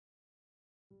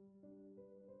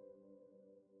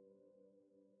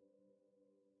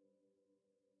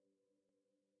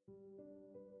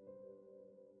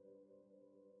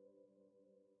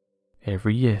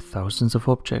Every year thousands of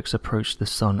objects approach the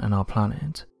Sun and our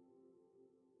planet.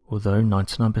 Although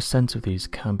 99% of these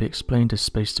can be explained as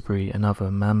space debris and other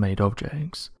man-made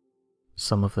objects,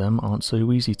 some of them aren't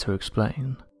so easy to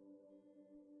explain.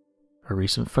 A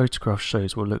recent photograph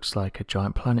shows what looks like a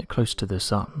giant planet close to the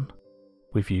Sun,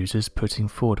 with users putting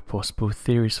forward possible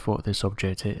theories for what this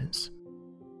object is.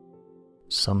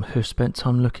 Some who've spent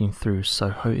time looking through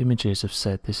Soho images have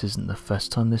said this isn't the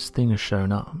first time this thing has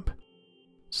shown up,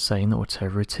 saying that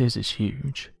whatever it is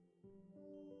huge.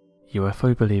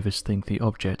 UFO believers think the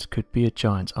object could be a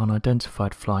giant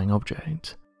unidentified flying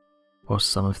object, while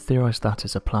some have theorized that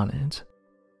it's a planet,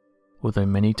 although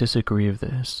many disagree with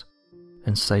this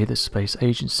and say that space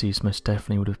agencies most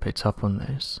definitely would have picked up on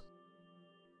this.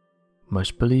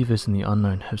 Most believers in the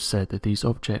unknown have said that these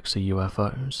objects are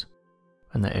UFOs,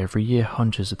 and that every year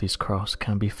hundreds of these crafts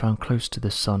can be found close to the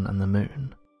Sun and the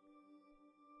Moon.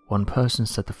 One person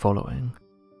said the following: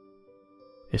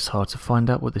 "It's hard to find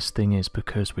out what this thing is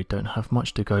because we don't have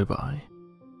much to go by,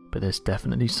 but there's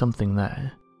definitely something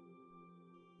there.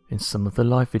 In some of the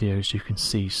live videos you can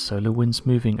see solar winds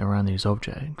moving around these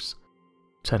objects,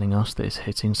 telling us that it's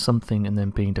hitting something and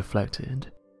then being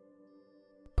deflected.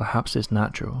 Perhaps it's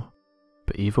natural,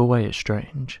 but either way it's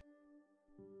strange."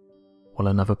 While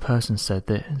another person said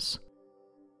this: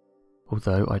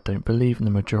 "Although I don't believe in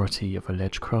the majority of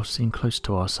alleged crafts seen close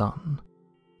to our Sun,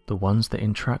 the ones that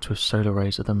interact with solar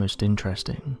rays are the most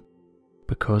interesting,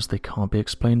 because they can't be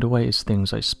explained away as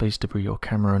things like space debris or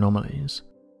camera anomalies.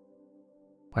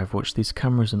 I've watched these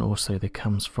cameras and also the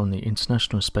cams from the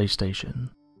International Space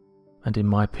Station, and in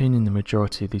my opinion the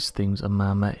majority of these things are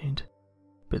man-made,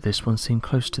 but this one seen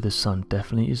close to the Sun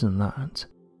definitely isn't that.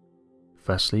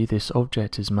 Firstly, this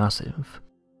object is massive,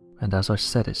 and as I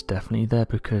said it's definitely there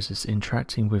because it's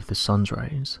interacting with the Sun's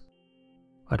rays.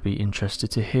 I'd be interested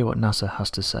to hear what NASA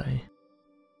has to say."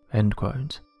 End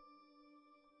quote.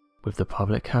 With the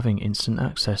public having instant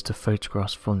access to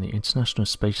photographs from the International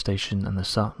Space Station and the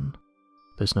Sun,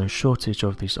 there's no shortage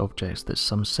of these objects that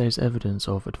some say is evidence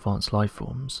of advanced life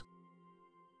forms.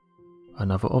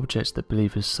 Another object that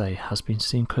believers say has been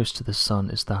seen close to the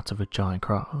Sun is that of a giant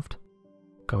craft,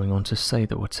 going on to say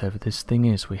that whatever this thing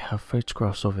is, we have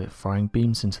photographs of it firing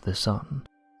beams into the Sun.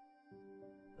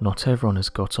 Not everyone has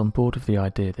got on board with the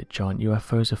idea that giant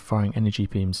UFOs are firing energy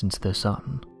beams into the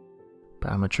Sun,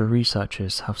 but amateur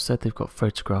researchers have said they've got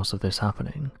photographs of this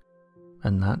happening,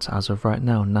 and that as of right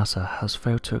now NASA has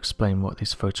failed to explain what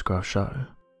these photographs show,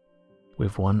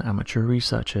 with one amateur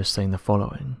researcher saying the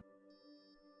following: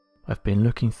 "I've been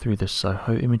looking through the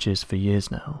Soho images for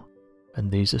years now, and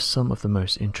these are some of the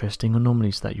most interesting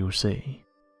anomalies that you'll see.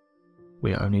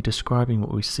 We are only describing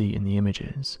what we see in the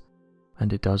images,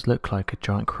 and it does look like a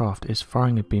giant craft is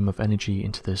firing a beam of energy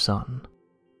into the Sun."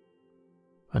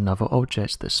 Another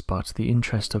object that sparked the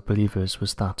interest of believers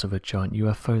was that of a giant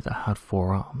UFO that had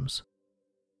 4 arms.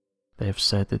 They have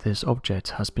said that this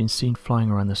object has been seen flying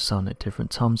around the Sun at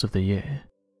different times of the year,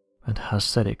 and has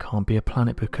said it can't be a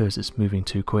planet because it's moving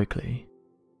too quickly,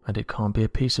 and it can't be a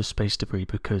piece of space debris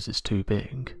because it's too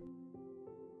big.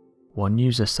 One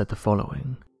user said the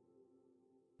following: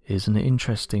 "Isn't it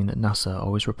interesting that NASA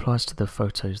always replies to the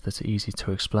photos that are easy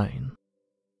to explain?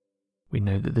 We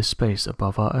know that the space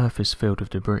above our Earth is filled with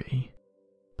debris,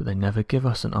 but they never give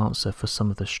us an answer for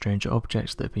some of the stranger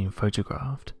objects that have been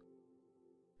photographed.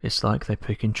 It's like they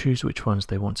pick and choose which ones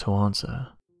they want to answer."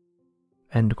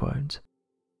 End quote.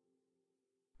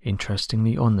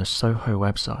 Interestingly, on the Soho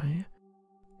website,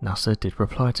 NASA did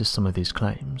reply to some of these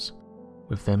claims,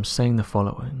 with them saying the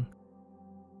following: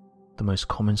 "The most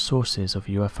common sources of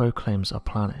UFO claims are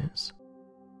planets.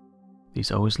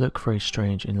 These always look very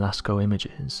strange in LASCO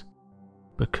images,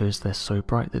 because they're so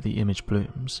bright that the image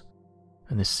blooms,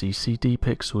 and the CCD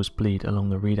pixels bleed along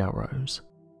the readout rows.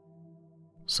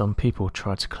 Some people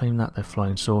try to claim that they're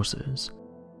flying saucers,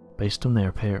 based on their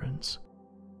appearance.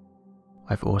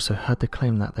 I've also heard the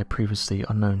claim that they're previously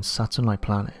unknown Saturn-like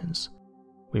planets,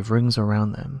 with rings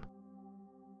around them.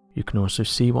 You can also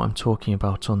see what I'm talking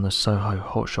about on the Soho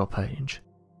hotshot page."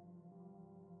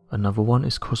 Another one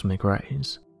is cosmic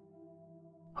rays.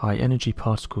 High energy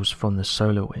particles from the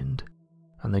solar wind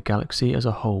and the galaxy as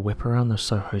a whole whip around the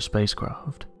Soho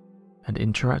spacecraft and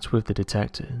interact with the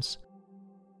detectors.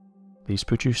 These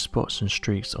produce spots and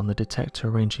streaks on the detector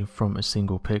ranging from a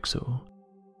single pixel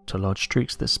to large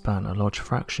streaks that span a large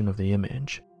fraction of the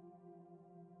image.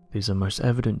 These are most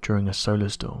evident during a solar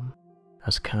storm,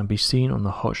 as can be seen on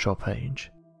the hotshot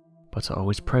page, but are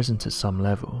always present at some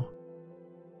level.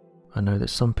 I know that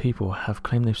some people have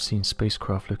claimed they've seen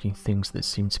spacecraft-looking things that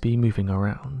seem to be moving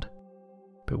around,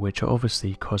 but which are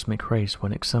obviously cosmic rays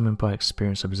when examined by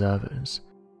experienced observers.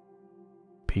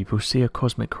 People see a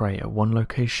cosmic ray at one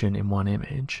location in one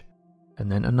image, and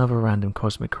then another random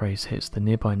cosmic ray hits the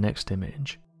nearby next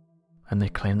image, and they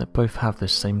claim that both have the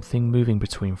same thing moving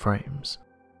between frames.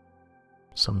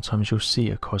 Sometimes you'll see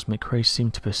a cosmic ray seem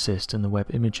to persist in the web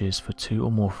images for 2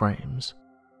 or more frames.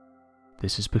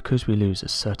 This is because we lose a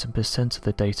certain percent of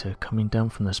the data coming down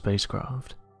from the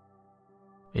spacecraft.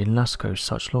 In LASCO,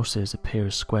 such losses appear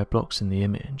as square blocks in the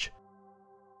image.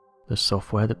 The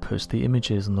software that puts the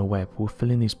images on the web will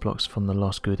fill in these blocks from the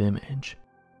last good image,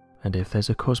 and if there's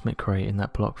a cosmic ray in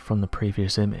that block from the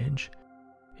previous image,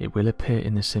 it will appear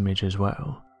in this image as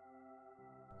well.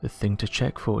 The thing to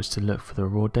check for is to look for the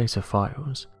raw data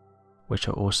files, which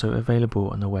are also available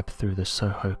on the web through the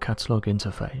SOHO catalog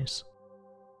interface.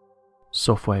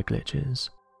 Software glitches.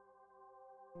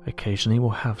 Occasionally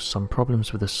we'll have some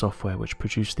problems with the software which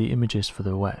produce the images for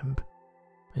the web,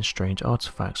 and strange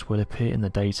artifacts will appear in the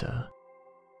data.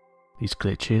 These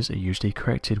glitches are usually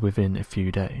corrected within a few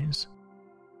days.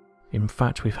 In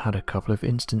fact, we've had a couple of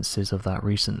instances of that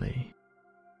recently."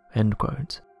 End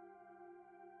quote.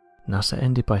 NASA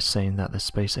ended by saying that the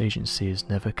space agency has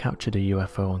never captured a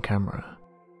UFO on camera,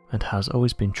 and has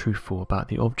always been truthful about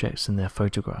the objects in their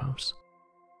photographs.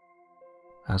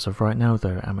 As of right now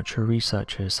though, amateur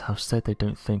researchers have said they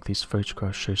don't think these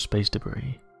photographs show space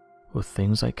debris, or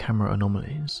things like camera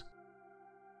anomalies.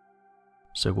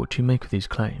 So what do you make of these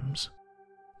claims?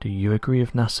 Do you agree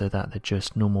with NASA that they're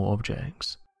just normal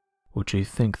objects, or do you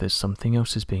think that something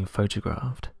else is being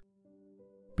photographed?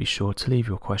 Be sure to leave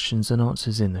your questions and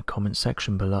answers in the comment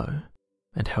section below,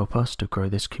 and help us to grow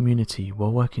this community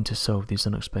while working to solve these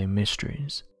unexplained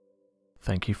mysteries.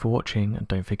 Thank you for watching, and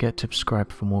don't forget to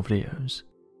subscribe for more videos.